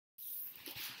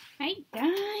Hi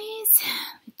guys,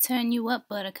 turn you up,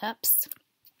 buttercups.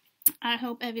 I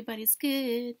hope everybody's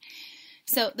good.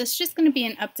 So this is just going to be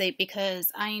an update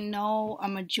because I know a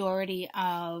majority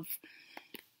of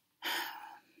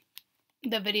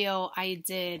the video I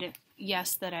did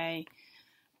yesterday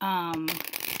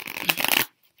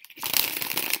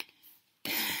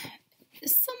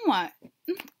is somewhat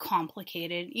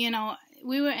complicated. You know,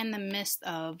 we were in the midst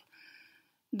of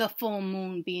the full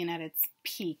moon being at its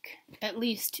peak, at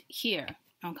least here,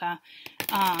 okay?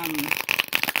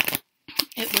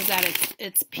 It was at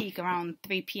its peak around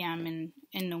 3 p.m. in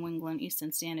New England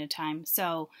Eastern Standard Time.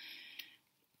 So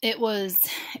it was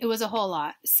a whole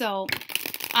lot. So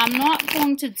I'm not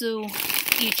going to do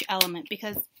each element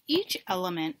because each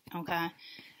element, okay,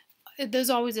 there's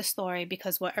always a story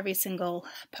because we're every single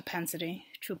propensity,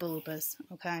 Troubaloupas,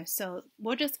 okay? So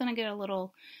we're just going to get a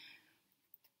little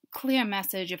clear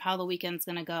message of how the weekend's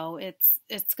gonna go. It's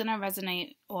gonna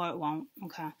resonate or it won't,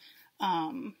 okay?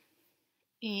 And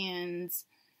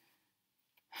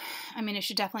I mean, it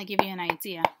should definitely give you an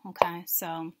idea, okay?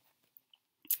 So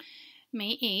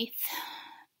May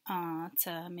 8th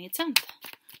to May 10th,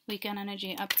 weekend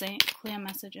energy update, clear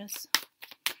messages.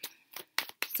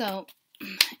 So,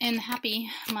 and happy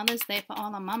Mother's Day for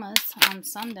all the mamas on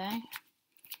Sunday.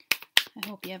 I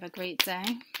hope you have a great day.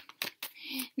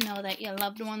 Know that your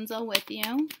loved ones are with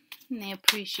you and they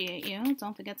appreciate you.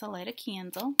 Don't forget to light a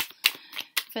candle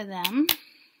for them.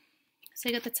 So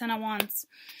you got the 10 of Wands.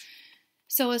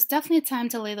 So it's definitely time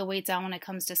to lay the weight down when it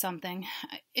comes to something.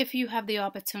 If you have the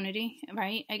opportunity,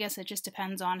 right? I guess it just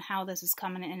depends on how this is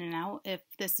coming in and out. If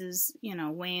this is, you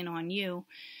know, weighing on you.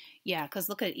 Yeah, because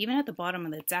look at, even at the bottom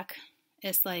of the deck,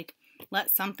 it's like, let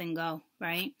something go,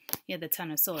 right? Yeah, the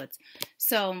 10 of Swords.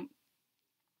 So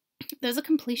there's a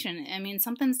completion. I mean,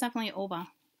 something's definitely over,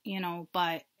 you know,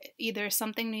 but either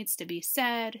something needs to be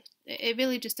said. It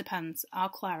really just depends. I'll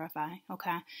clarify,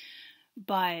 okay?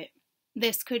 But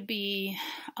this could be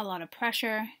a lot of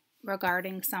pressure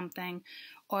regarding something,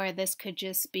 or this could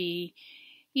just be,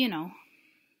 you know,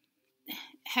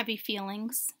 heavy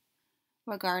feelings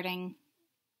regarding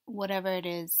whatever it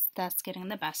is that's getting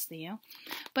the best of you.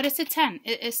 But it's a 10.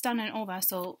 It's done and over,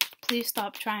 so please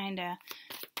stop trying to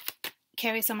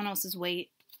carry someone else's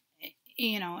weight,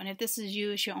 you know, and if this is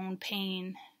you, it's your own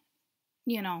pain,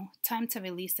 you know, time to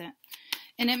release it.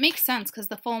 And it makes sense because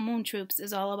the full moon, troops,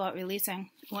 is all about releasing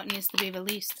what needs to be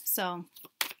released. So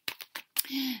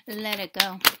let it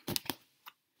go.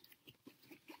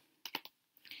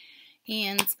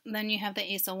 And then you have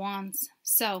the Ace of Wands.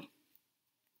 So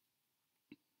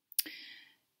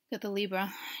you got the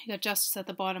Libra, you got Justice at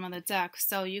the bottom of the deck.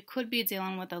 So you could be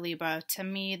dealing with a Libra. To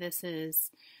me, this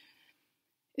is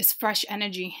fresh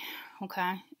energy,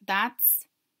 okay? That's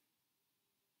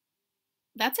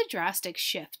a drastic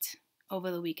shift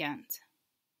over the weekend.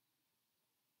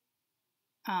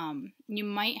 You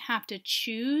might have to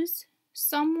choose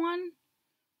someone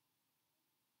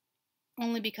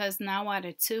only because now at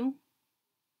a 2.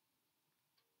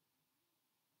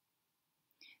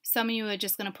 Some of you are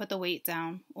just going to put the weight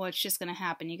down, or it's just going to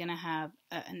happen. You're going to have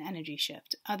an energy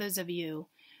shift. Others of you,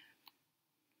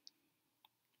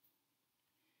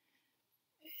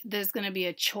 there's going to be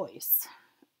a choice.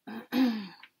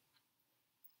 A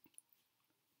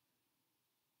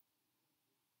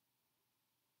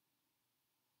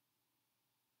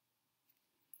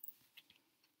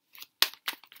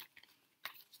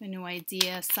new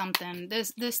idea, something.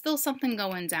 There's still something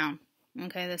going down.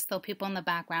 Okay, there's still people in the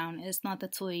background. It's not the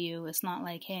two of you. It's not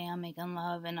like, hey, I'm making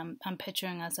love and I'm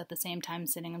picturing us at the same time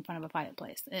sitting in front of a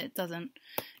fireplace. It don't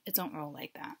roll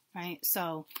like that, right?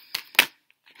 So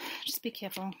just be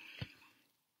careful.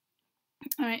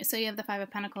 All right, so you have the 5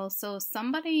 of Pentacles. So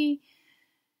somebody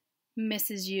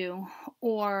misses you,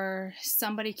 or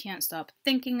somebody can't stop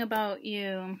thinking about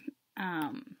you.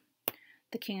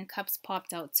 The King of Cups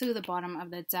popped out too. The bottom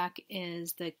of the deck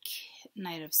is the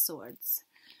Knight of Swords.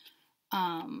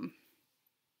 I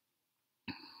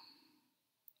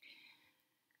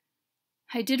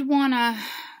did want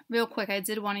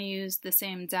to use the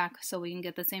same deck so we can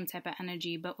get the same type of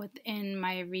energy, but within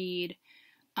my read,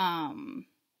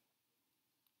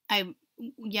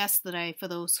 yesterday, for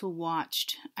those who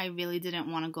watched, I really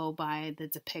didn't want to go by the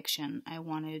depiction. I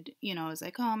wanted, you know, I was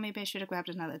like, oh, maybe I should have grabbed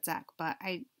another deck, but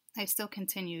I still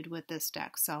continued with this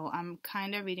deck, so I'm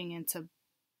kind of reading into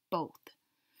both.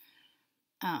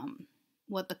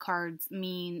 What the cards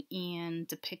mean and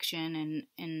depiction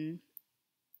and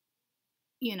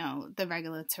you know, the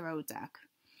regular tarot deck.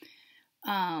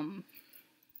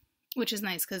 Which is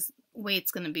nice because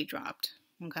weight's going to be dropped,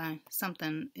 okay?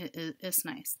 Something is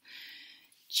nice.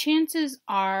 Chances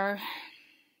are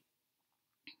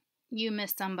you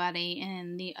miss somebody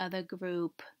in the other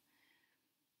group,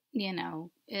 you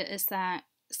know, it's that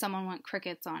someone went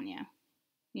crickets on you.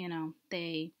 You know,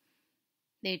 they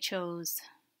chose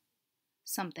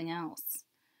something else.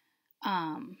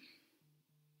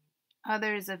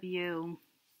 Others of you,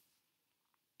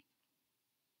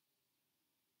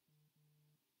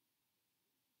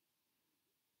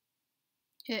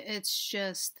 it's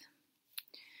just,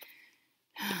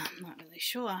 I'm not really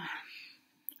sure.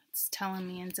 It's telling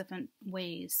me in different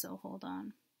ways, so hold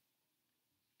on.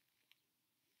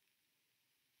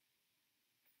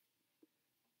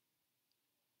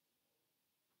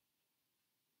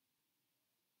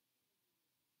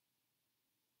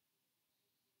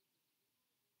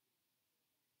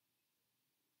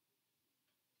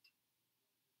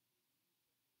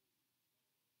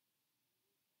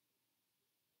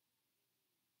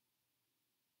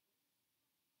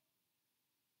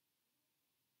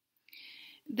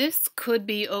 This could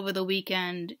be over the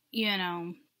weekend, you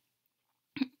know.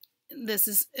 This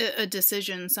is a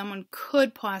decision. Someone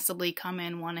could possibly come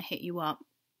in, want to hit you up.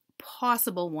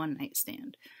 Possible one night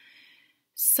stand.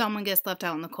 Someone gets left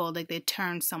out in the cold, like they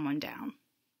turn someone down,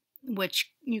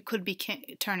 which you could be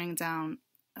turning down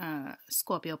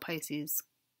Scorpio, Pisces,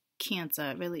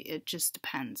 Cancer. Really, it just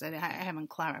depends. I haven't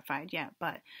clarified yet,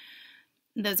 but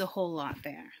there's a whole lot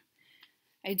there.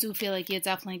 I do feel like you're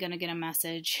definitely going to get a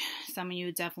message. Some of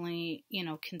you definitely, you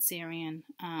know, Cancerian,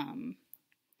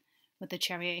 with the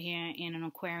Chariot here, and an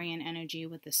Aquarian energy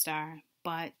with the Star.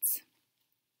 But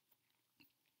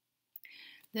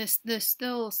there's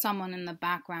still someone in the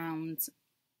background,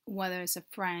 whether it's a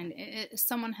friend,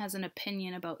 someone has an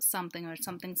opinion about something, or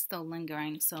something's still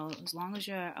lingering. So as long as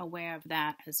you're aware of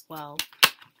that as well.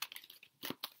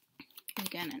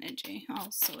 Again, energy. All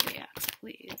Zodiacs,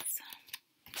 please.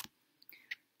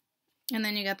 And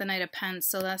then you got the Knight of Pentacles,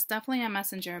 so that's definitely a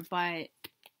messenger, but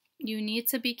you need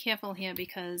to be careful here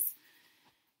because,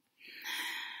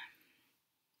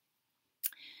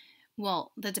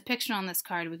 well, the depiction on this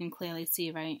card we can clearly see,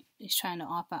 right? He's trying to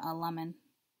offer a lemon,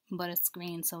 but it's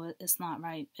green, so it's not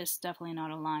right. It's definitely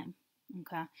not a lime,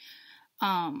 okay?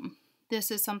 This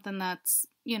is something that's,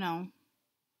 you know,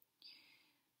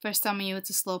 for some of you it's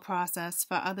a slow process.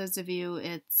 For others of you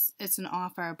it's an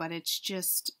offer, but it's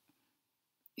just,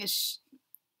 it's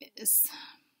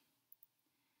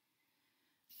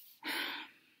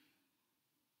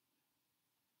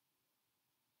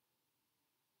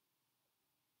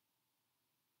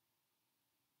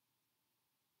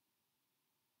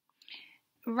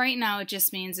right now it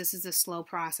just means this is a slow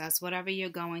process. Whatever you're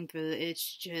going through,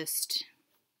 it's just,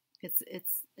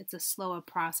 it's a slower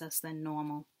process than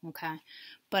normal, okay?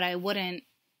 But I wouldn't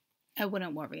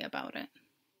worry about it.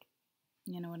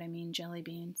 You know what I mean, jelly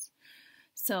beans.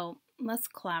 So let's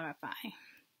clarify.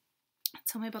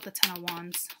 Tell me about the Ten of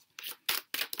Wands.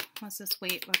 What's this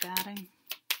weight regarding?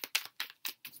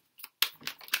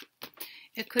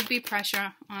 It could be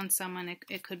pressure on someone.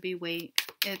 It could be weight.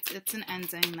 It's an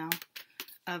ending, though,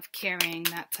 of carrying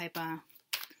that type of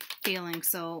feeling.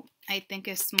 So I think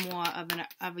it's more of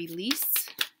a release.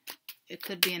 It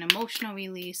could be an emotional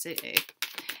release.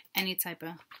 Any type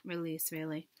of release,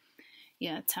 really.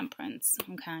 Yeah, Temperance.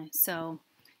 Okay, so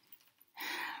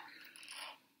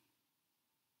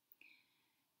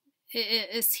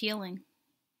it's healing.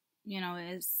 You know,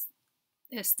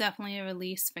 it's definitely a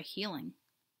release for healing.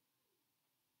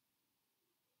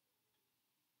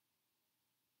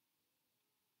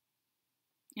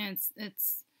 And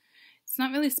it's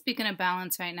not really speaking of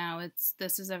balance right now.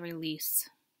 This is a release.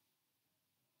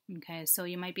 Okay, so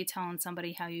you might be telling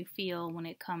somebody how you feel when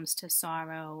it comes to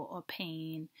sorrow or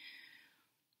pain.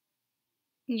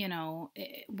 You know,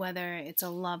 whether it's a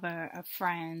lover, a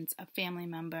friend, a family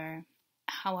member,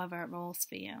 however it rolls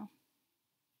for you.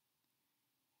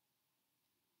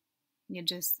 You're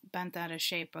just bent out of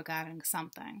shape regarding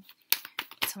something.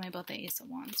 Tell me about the Ace of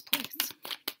Wands, please.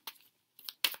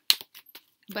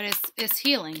 But it's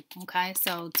healing, okay?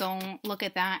 So don't look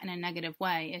at that in a negative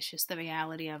way. It's just the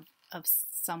reality of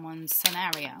someone's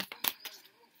scenario.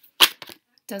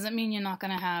 Doesn't mean you're not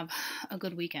going to have a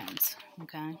good weekend,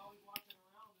 okay?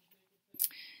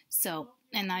 So,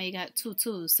 and now you got 2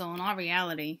 2s. So in all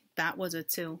reality, that was a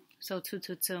 2. So 2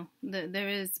 2 2. There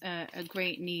is a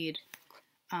great need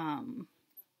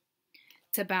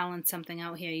to balance something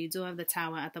out here. You do have the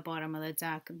Tower at the bottom of the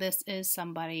deck. This is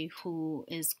somebody who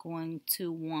is going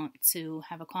to want to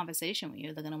have a conversation with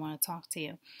you. They're going to want to talk to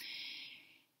you.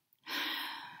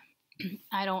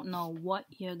 I don't know what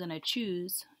you're going to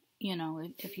choose, you know,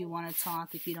 if you want to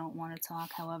talk, if you don't want to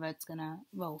talk, however it's going to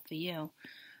roll for you.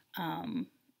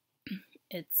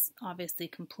 It's obviously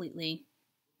completely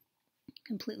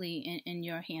completely in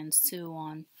your hands too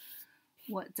on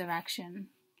what direction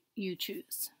you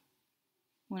choose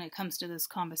when it comes to this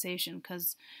conversation,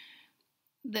 because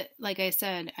like I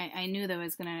said, I knew there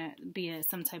was going to be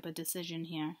some type of decision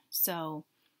here. So,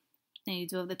 and you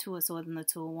do have the Two of Swords and the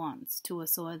Two of Wands. Two of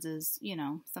Swords is,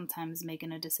 sometimes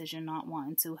making a decision, not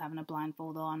wanting to, having a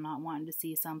blindfold on, not wanting to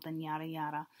see something, yada,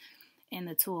 yada. And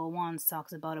the Two of Wands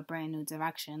talks about a brand new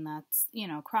direction that's,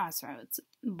 crossroads.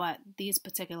 But these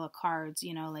particular cards,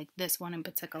 like this one in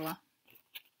particular,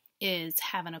 is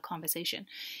having a conversation.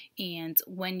 And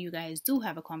when you guys do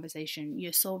have a conversation,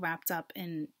 you're so wrapped up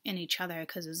in each other,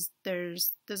 because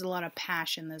there's a lot of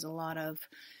passion, there's a lot,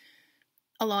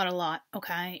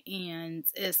 okay? And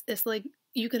it's like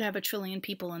you could have a trillion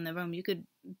people in the room. You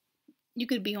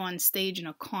could be on stage in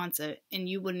a concert and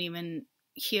you wouldn't even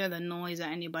hear the noise of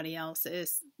anybody else.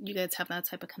 You guys have that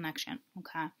type of connection,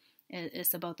 okay?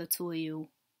 It's about the two of you,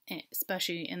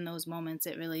 especially in those moments.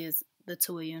 It really is the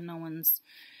two of you. No one's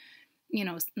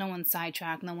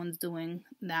sidetracked. No one's doing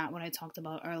that, what I talked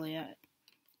about earlier,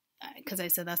 because I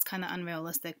said that's kind of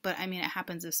unrealistic. But I mean, it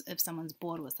happens if someone's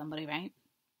bored with somebody, right?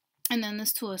 And then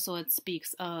this Two of Swords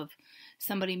speaks of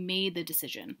somebody made the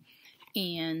decision.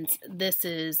 And this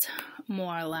is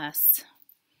more or less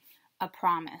a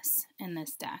promise in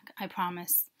this deck. I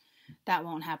promise that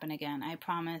won't happen again. I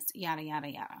promise yada, yada,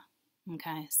 yada.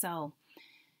 Okay, so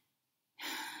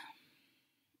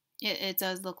it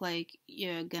does look like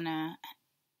you're gonna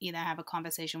either have a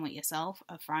conversation with yourself,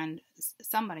 a friend,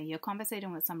 somebody. You're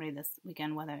conversating with somebody this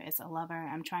weekend, whether it's a lover.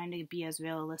 I'm trying to be as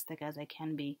realistic as I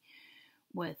can be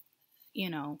with,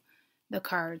 the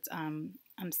cards I'm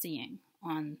seeing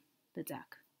on the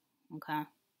deck. Okay,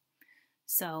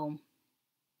 so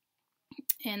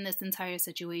in this entire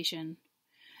situation,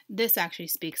 this actually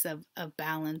speaks of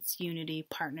balance, unity,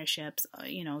 partnerships,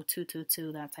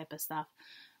 222, that type of stuff.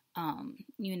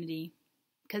 Unity,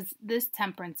 because this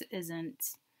Temperance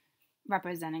isn't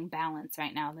representing balance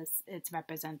right now. It's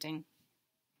representing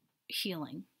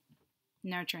healing,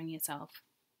 nurturing yourself,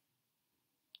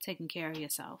 taking care of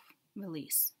yourself,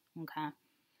 release. Okay,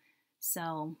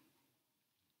 so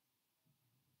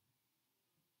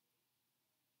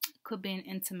could be an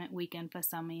intimate weekend for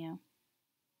some of you.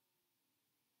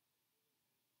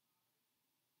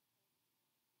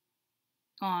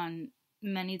 On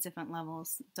many different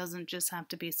levels. It doesn't just have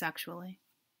to be sexually.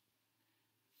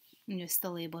 And you're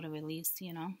still able to release,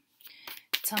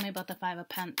 Tell me about the Five of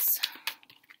Pence.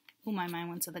 Ooh, my mind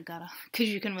went to the gutter. Because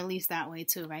you can release that way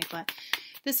too, right? But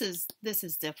this is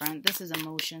different. This is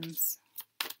emotions.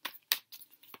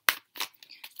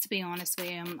 To be honest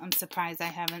with you, I'm surprised I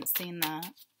haven't seen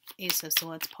the Ace of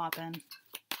Swords pop in.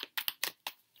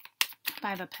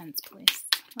 Five of Pence, please.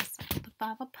 Let's look at the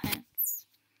Five of Pence.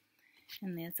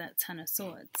 And there's that Ten of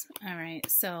Swords. All right,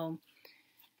 so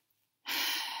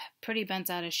pretty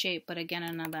bent out of shape, but again,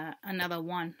 another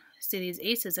one. See, these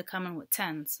aces are coming with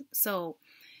tens. So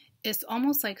it's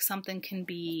almost like something can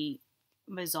be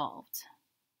resolved.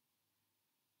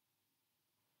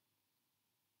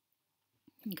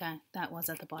 Okay, that was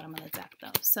at the bottom of the deck,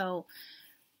 though. So,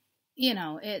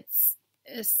 it's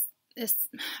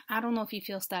I don't know if you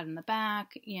feel stabbed in the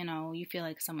back, you feel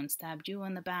like someone stabbed you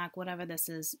in the back, whatever this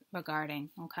is regarding,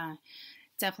 okay?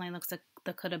 Definitely looks like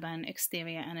there could have been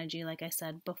exterior energy, like I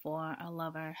said before, a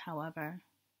lover, however,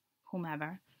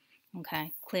 whomever,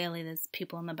 okay? Clearly there's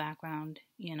people in the background,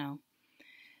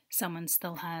 someone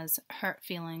still has hurt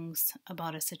feelings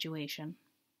about a situation.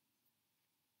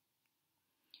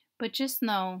 But just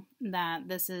know that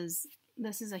this is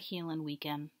a healing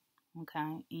weekend,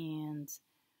 okay? And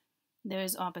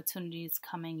there's opportunities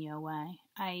coming your way.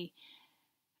 I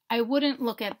wouldn't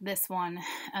look at this one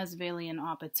as really an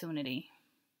opportunity.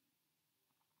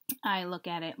 I look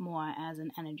at it more as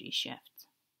an energy shift,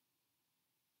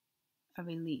 a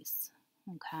release,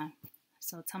 okay?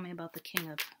 So tell me about the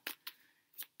King of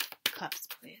Cups,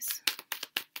 please.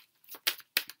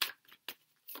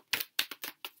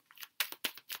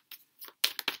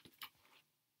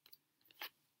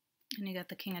 And you got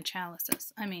the King of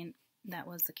Chalices. I mean, that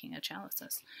was the King of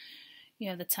Chalices. You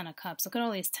have the Ten of Cups. Look at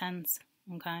all these tens,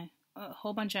 okay? A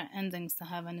whole bunch of endings to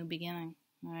have a new beginning,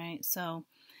 all right? So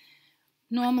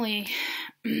normally,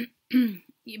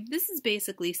 this is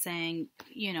basically saying,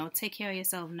 take care of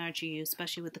yourself, nurture you,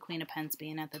 especially with the Queen of Pence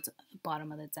being at the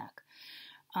bottom of the deck.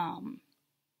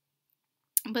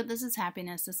 But this is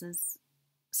happiness. This is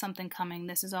something coming.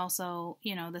 This is also,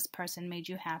 this person made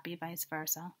you happy, vice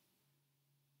versa.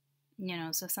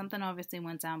 So something obviously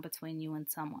went down between you and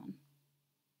someone.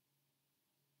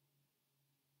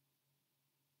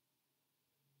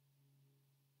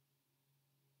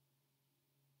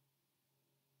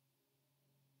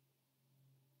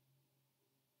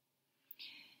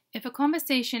 if a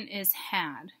conversation is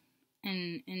had,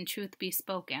 and in truth be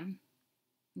spoken,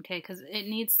 okay, because it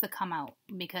needs to come out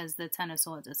because the Ten of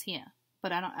Swords is here.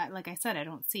 But like I said, I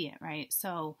don't see it, right?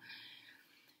 So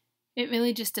it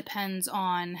really just depends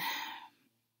on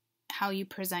how you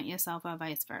present yourself or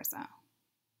vice versa.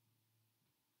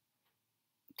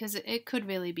 Because it could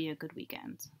really be a good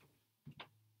weekend.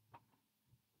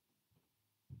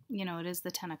 You know, it is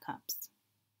the Ten of Cups.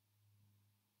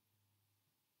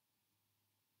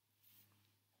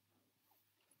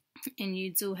 And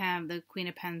you do have the Queen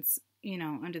of Pentacles, you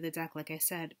know, under the deck, like I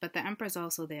said. But the Emperor's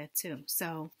also there, too.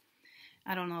 So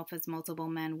I don't know if it's multiple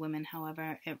men, women,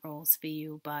 however it rolls for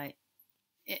you. But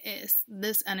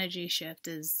this energy shift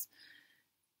is,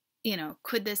 you know,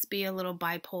 could this be a little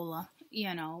bipolar?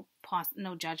 You know,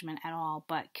 no judgment at all.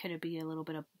 But could it be a little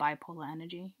bit of bipolar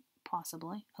energy?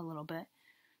 Possibly. A little bit.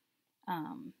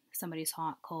 Somebody's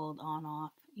hot, cold, on,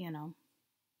 off, you know.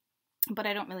 But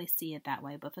I don't really see it that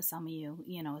way. But for some of you,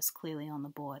 you know, it's clearly on the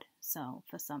board. So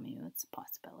for some of you, it's a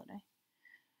possibility.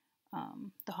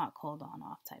 The hot, cold, on,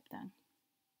 off type thing.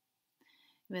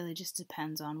 It really just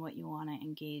depends on what you want to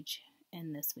engage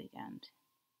in this weekend.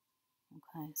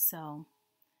 Okay, so,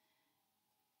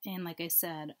 and like I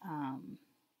said,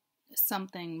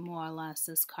 something more or less,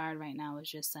 this card right now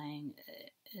is just saying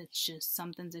it's just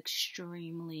something's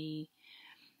extremely,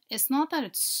 it's not that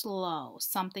it's slow.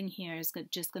 Something here is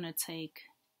just going to take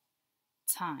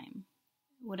time.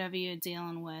 Whatever you're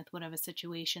dealing with, whatever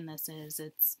situation this is,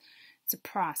 it's a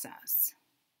process.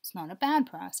 It's not a bad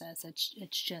process. It's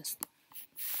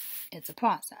a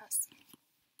process.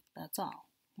 That's all.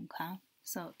 Okay?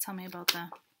 So tell me about the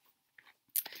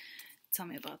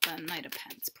Knight of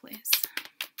Pentacles, please.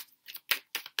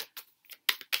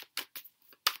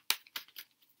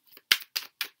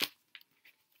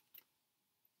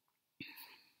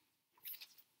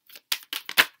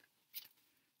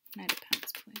 Knight of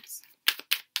Pentacles, please.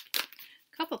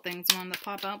 A couple things wanted to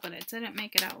pop out, but it didn't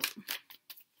make it out.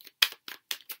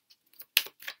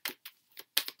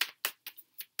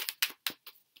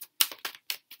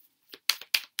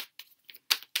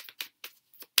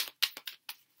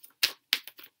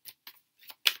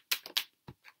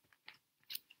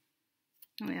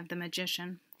 We have the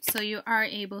Magician. So you are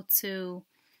able to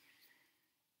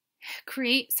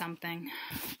create something,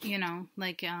 you know,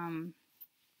 like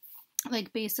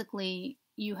basically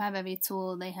you have every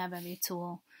tool, they have every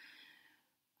tool.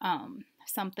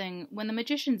 Something, when the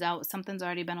Magician's out, something's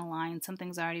already been aligned,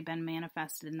 something's already been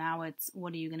manifested. Now it's,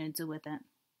 what are you going to do with it?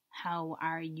 How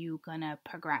are you going to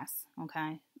progress?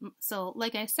 Okay. So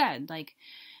like I said, like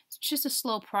it's just a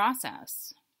slow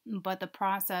process. But the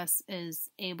process is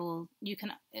able, you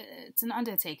can, it's an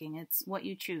undertaking. It's what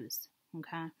you choose.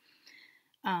 Okay.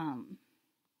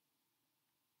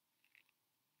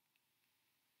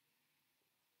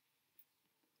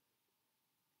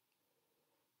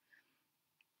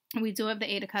 We do have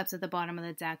the Eight of Cups at the bottom of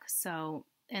the deck. So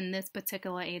in this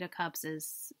particular Eight of Cups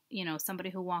is, you know, somebody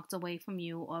who walked away from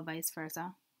you or vice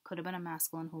versa. Could have been a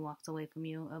masculine who walked away from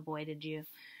you, avoided you,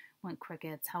 went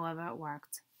crickets, however it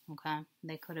worked. Okay,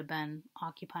 they could have been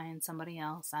occupying somebody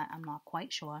else. I'm not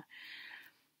quite sure.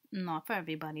 Not for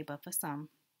everybody, but for some.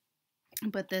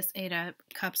 But this Eight of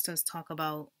Cups does talk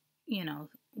about, you know,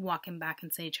 walking back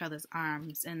into each other's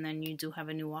arms, and then you do have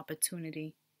a new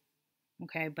opportunity.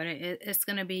 Okay, but it's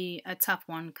going to be a tough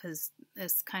one because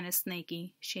it's kind of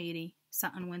snaky, shady.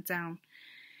 Something went down.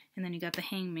 And then you got the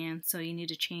Hangman, so you need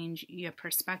to change your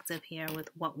perspective here with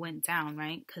what went down,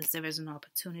 right? Because there is an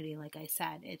opportunity, like I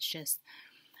said. It's just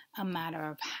a matter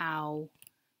of how,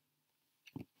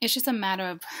 it's just a matter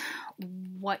of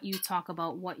what you talk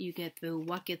about, what you get through,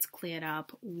 what gets cleared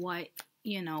up, what,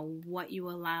 you know, what you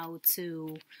allow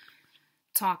to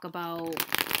talk about,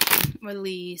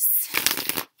 release.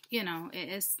 You know,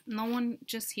 it's, no one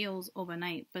just heals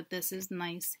overnight, but this is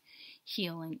nice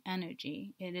healing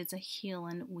energy. It is a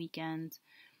healing weekend.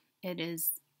 It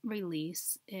is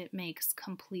release. It makes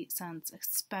complete sense,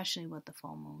 especially with the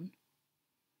full moon.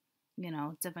 You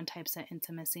know, different types of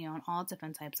intimacy on all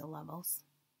different types of levels,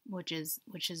 which is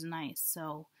nice.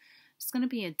 So it's going to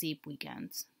be a deep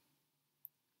weekend.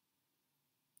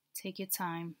 Take your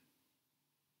time.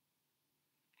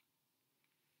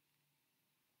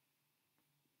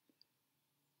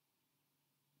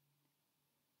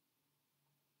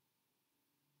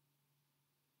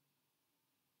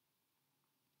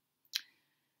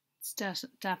 It's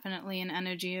definitely an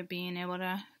energy of being able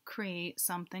to create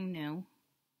something new.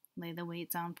 Lay the weight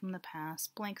down from the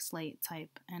past. Blank slate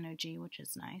type energy, which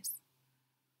is nice.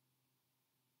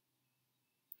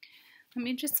 Let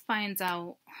me just find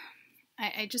out.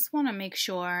 I just want to make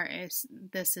sure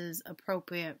this is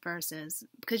appropriate versus,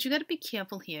 because you got to be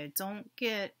careful here. Don't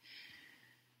get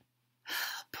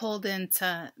pulled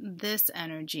into this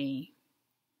energy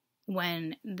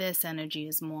when this energy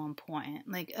is more important.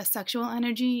 Like a sexual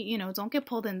energy, you know, don't get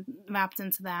pulled and wrapped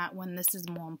into that when this is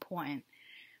more important.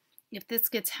 If this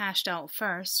gets hashed out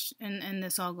first and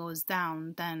this all goes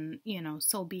down, then, you know,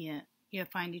 so be it. You'll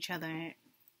find each other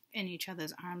in each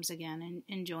other's arms again and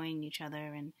enjoying each other,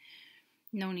 and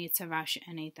no need to rush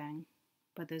anything.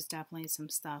 But there's definitely some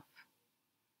stuff,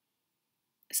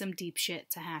 some deep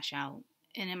shit to hash out.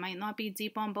 And it might not be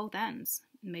deep on both ends.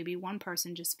 Maybe one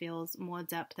person just feels more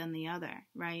depth than the other,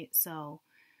 right? So,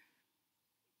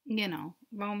 you know,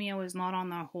 Romeo is not on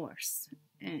their horse.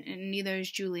 And neither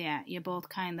is Juliet. You're both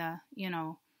kind of, you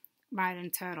know,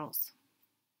 riding turtles.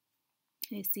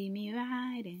 They see me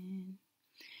riding.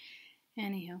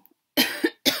 Anywho.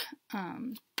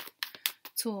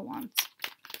 Two of Wands.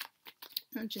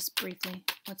 Just briefly,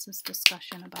 what's this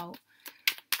discussion about?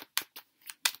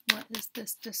 What is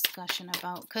this discussion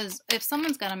about? Because if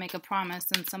someone's got to make a promise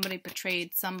and somebody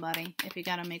betrayed somebody, if you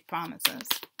got to make promises,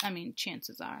 I mean,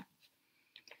 chances are.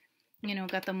 You know,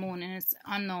 got the moon and it's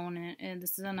unknown, and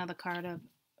this is another card of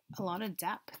a lot of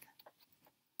depth.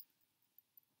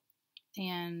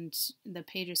 And the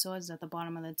Page of Swords is at the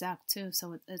bottom of the deck too,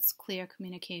 so it's clear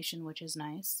communication, which is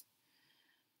nice.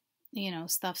 You know,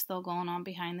 stuff still going on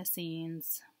behind the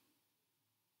scenes.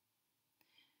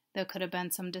 There could have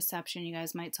been some deception. You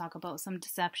guys might talk about some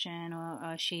deception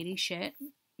or shady shit.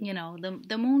 You know,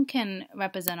 the moon can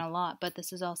represent a lot, but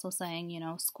this is also saying, you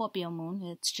know, Scorpio moon,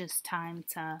 it's just time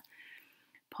to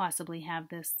possibly have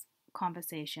this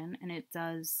conversation. And it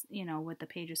does, you know, with the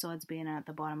Page of Swords being at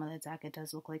the bottom of the deck, it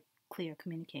does look like clear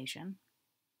communication.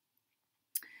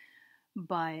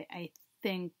 But I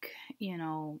think, you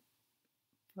know,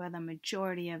 for the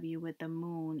majority of you with the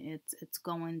moon, it's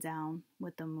going down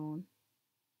with the moon.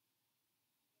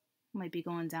 Might be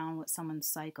going down with someone's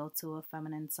cycle to a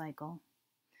feminine cycle.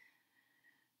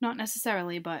 Not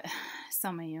necessarily, but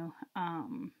some of you.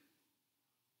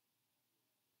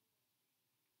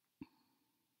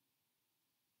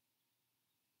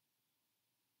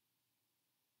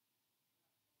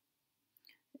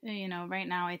 You know, right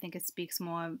now I think it speaks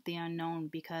more of the unknown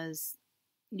because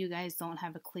you guys don't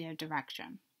have a clear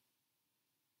direction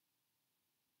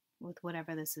with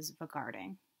whatever this is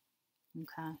regarding.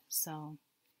 Okay, so,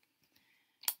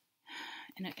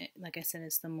 and like I said,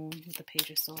 it's the moon with the Page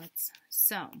of Swords.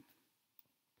 So,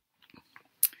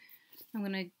 I'm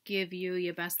going to give you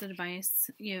your best advice,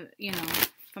 you know,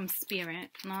 from Spirit,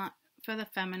 not for the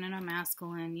feminine or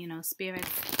masculine, you know,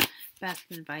 Spirit's best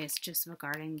advice just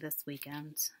regarding this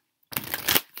weekend.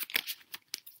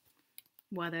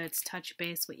 Whether it's touch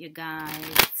base with your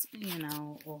guides, you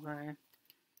know, or,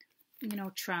 you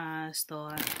know, trust,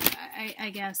 or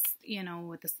I guess, you know,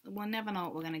 with this, we'll never know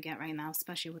what we're going to get right now,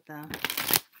 especially with the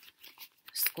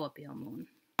Scorpio moon.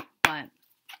 But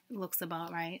it looks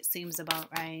about right, seems about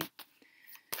right.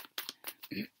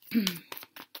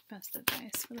 Best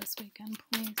advice for this weekend,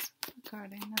 please,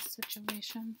 regarding this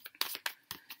situation.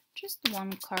 Just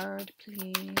one card,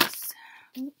 please.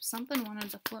 Oops, something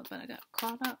wanted to flip, but I got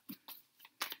caught up.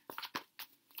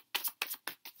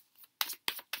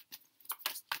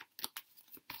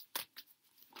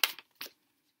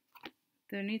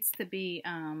 There needs to be,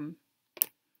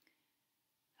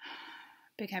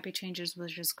 Big Happy Changes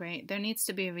was just great. There needs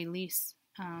to be a release.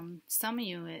 Some of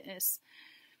you,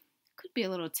 could be a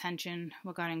little tension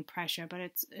regarding pressure, but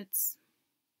it's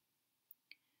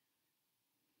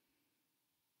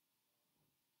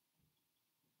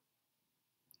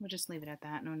we'll just leave it at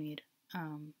that. No need.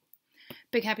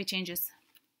 Big Happy Changes,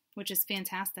 which is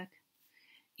fantastic.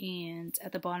 And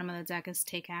at the bottom of the deck is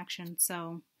take action.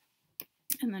 So,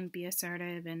 and then be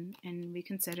assertive and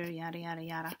reconsider, yada, yada,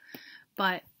 yada.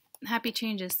 But happy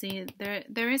changes, see,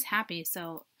 there is happy.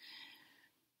 So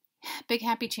big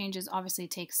happy changes obviously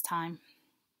takes time,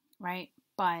 right?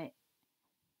 But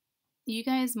you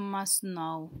guys must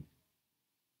know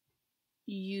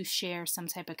you share some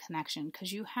type of connection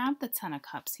because you have the Ten of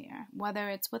Cups here, whether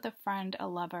it's with a friend, a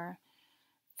lover,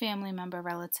 family member,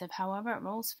 relative, however it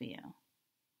rolls for you.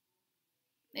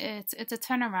 It's a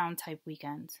turnaround type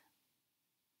weekend.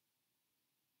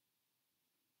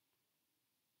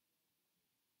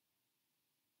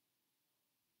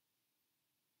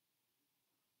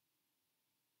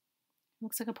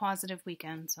 Looks like a positive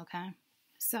weekend, okay?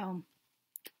 So,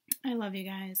 I love you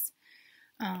guys.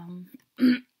 I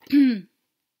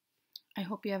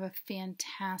hope you have a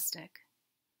fantastic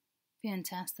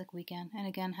weekend. And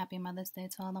again, happy Mother's Day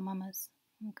to all the mamas,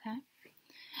 okay?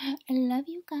 I love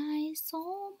you guys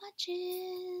so much.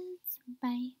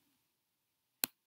 Bye.